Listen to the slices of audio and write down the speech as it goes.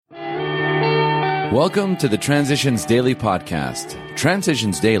Welcome to the Transitions Daily podcast.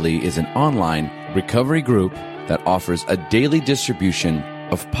 Transitions Daily is an online recovery group that offers a daily distribution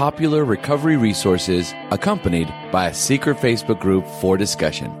of popular recovery resources accompanied by a secret Facebook group for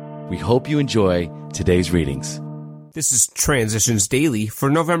discussion. We hope you enjoy today's readings. This is Transitions Daily for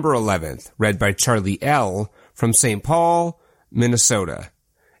November 11th, read by Charlie L. from St. Paul, Minnesota.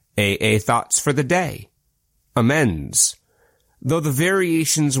 AA Thoughts for the Day. Amends. Though the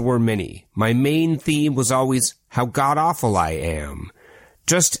variations were many, my main theme was always how god-awful I am.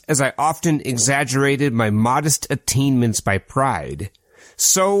 Just as I often exaggerated my modest attainments by pride,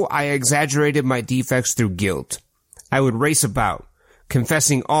 so I exaggerated my defects through guilt. I would race about,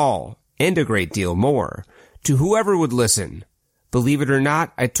 confessing all, and a great deal more, to whoever would listen. Believe it or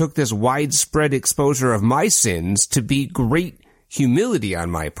not, I took this widespread exposure of my sins to be great humility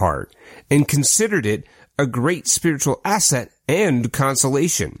on my part, and considered it a great spiritual asset and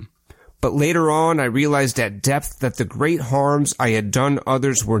consolation. But later on, I realized at depth that the great harms I had done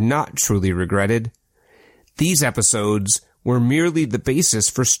others were not truly regretted. These episodes were merely the basis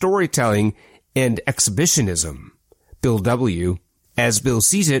for storytelling and exhibitionism. Bill W., as Bill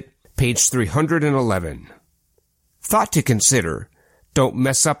sees it, page 311. Thought to consider: don't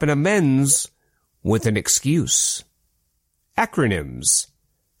mess up an amends with an excuse. Acronyms: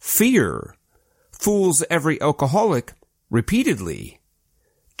 FEAR fools every alcoholic repeatedly.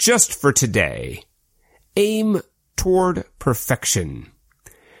 Just for today. Aim toward perfection.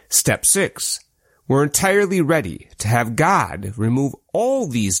 Step 6. We're entirely ready to have God remove all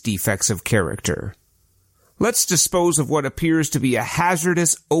these defects of character. Let's dispose of what appears to be a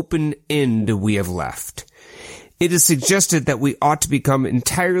hazardous open end we have left. It is suggested that we ought to become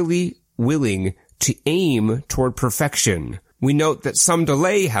entirely willing to aim toward perfection. We note that some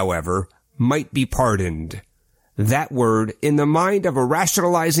delay, however, might be pardoned. That word, in the mind of a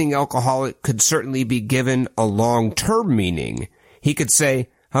rationalizing alcoholic, could certainly be given a long-term meaning. He could say,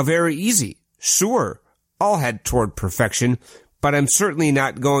 how very easy. Sure, I'll head toward perfection, but I'm certainly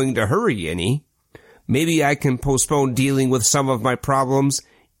not going to hurry any. Maybe I can postpone dealing with some of my problems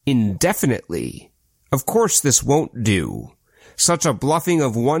indefinitely. Of course, this won't do. Such a bluffing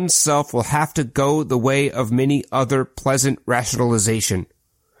of oneself will have to go the way of many other pleasant rationalization.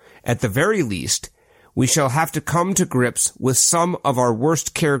 At the very least, we shall have to come to grips with some of our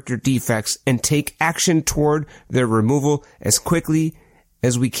worst character defects and take action toward their removal as quickly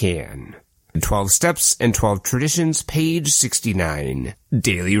as we can. 12 Steps and 12 Traditions, page 69.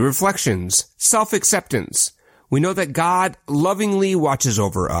 Daily Reflections. Self-acceptance. We know that God lovingly watches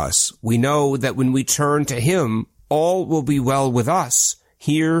over us. We know that when we turn to Him, all will be well with us,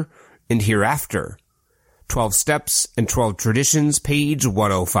 here and hereafter. 12 Steps and 12 Traditions, page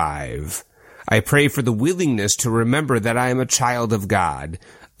 105. I pray for the willingness to remember that I am a child of God,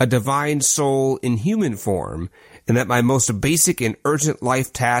 a divine soul in human form, and that my most basic and urgent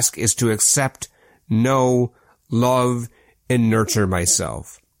life task is to accept, know, love, and nurture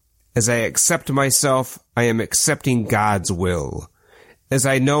myself. As I accept myself, I am accepting God's will. As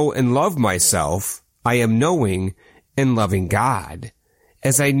I know and love myself, I am knowing and loving God.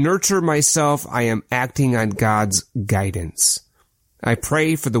 As I nurture myself, I am acting on God's guidance. I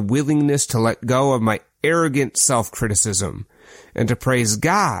pray for the willingness to let go of my arrogant self-criticism and to praise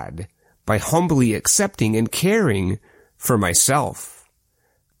God by humbly accepting and caring for myself.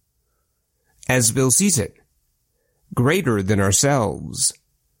 As Bill sees it, greater than ourselves.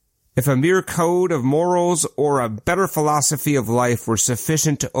 If a mere code of morals or a better philosophy of life were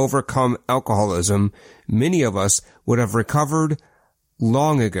sufficient to overcome alcoholism, many of us would have recovered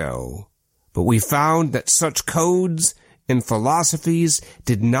long ago. But we found that such codes and philosophies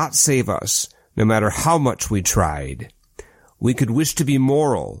did not save us, no matter how much we tried. We could wish to be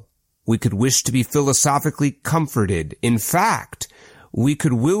moral. We could wish to be philosophically comforted. In fact, we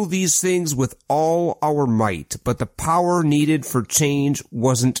could will these things with all our might, but the power needed for change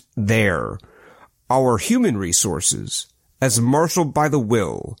wasn't there. Our human resources, as marshaled by the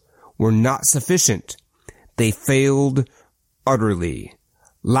will, were not sufficient. They failed utterly.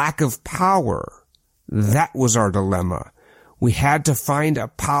 Lack of power. That was our dilemma. We had to find a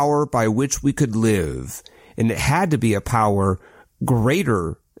power by which we could live, and it had to be a power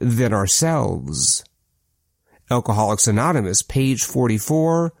greater than ourselves. Alcoholics Anonymous, page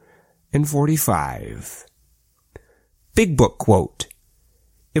 44 and 45. Big Book quote: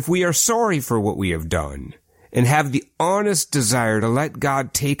 if we are sorry for what we have done and have the honest desire to let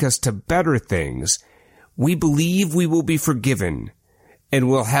God take us to better things, we believe we will be forgiven and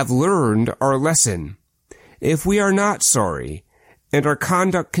will have learned our lesson. If we are not sorry and our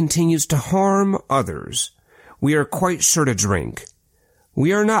conduct continues to harm others, we are quite sure to drink.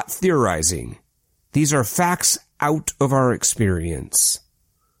 We are not theorizing. These are facts out of our experience.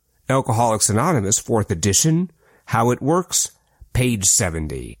 Alcoholics Anonymous, 4th edition, How It Works, page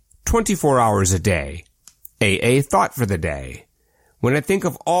 70. 24 hours a day. AA thought for the day. When I think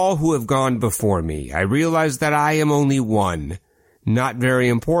of all who have gone before me, I realize that I am only one, not very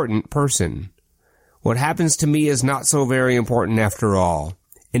important person. What happens to me is not so very important after all.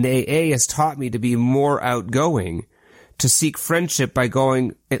 And AA has taught me to be more outgoing, to seek friendship by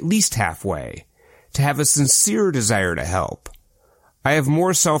going at least halfway, to have a sincere desire to help. I have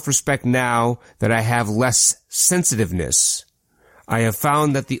more self-respect now that I have less sensitiveness. I have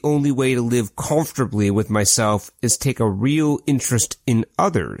found that the only way to live comfortably with myself is take a real interest in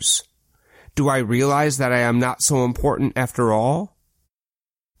others. Do I realize that I am not so important after all?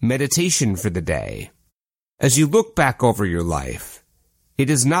 Meditation for the day. As you look back over your life, it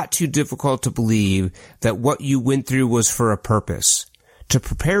is not too difficult to believe that what you went through was for a purpose, to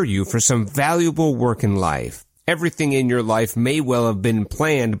prepare you for some valuable work in life. Everything in your life may well have been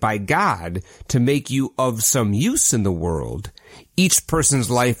planned by God to make you of some use in the world. Each person's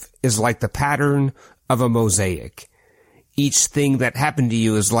life is like the pattern of a mosaic. Each thing that happened to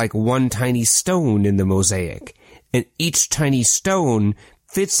you is like one tiny stone in the mosaic, and each tiny stone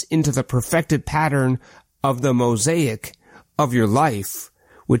fits into the perfected pattern of the mosaic of your life,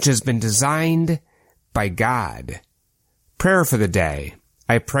 which has been designed by God. Prayer for the day.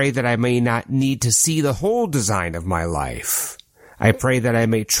 I pray that I may not need to see the whole design of my life. I pray that I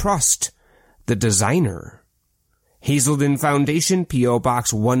may trust the designer. Hazelden Foundation, P.O.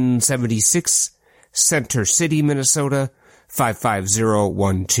 Box 176, Center City, Minnesota,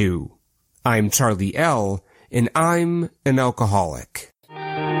 55012. I'm Charlie L., and I'm an alcoholic.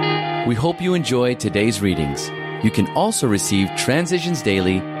 We hope you enjoyed today's readings. You can also receive Transitions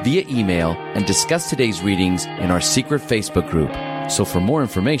Daily via email and discuss today's readings in our secret Facebook group. So for more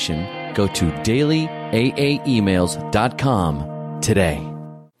information, go to dailyaaemails.com today.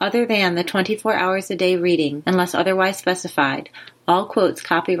 Other than the 24 hours a day reading, unless otherwise specified, all quotes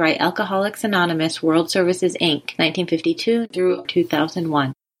copyright Alcoholics Anonymous World Services, Inc., 1952 through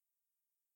 2001.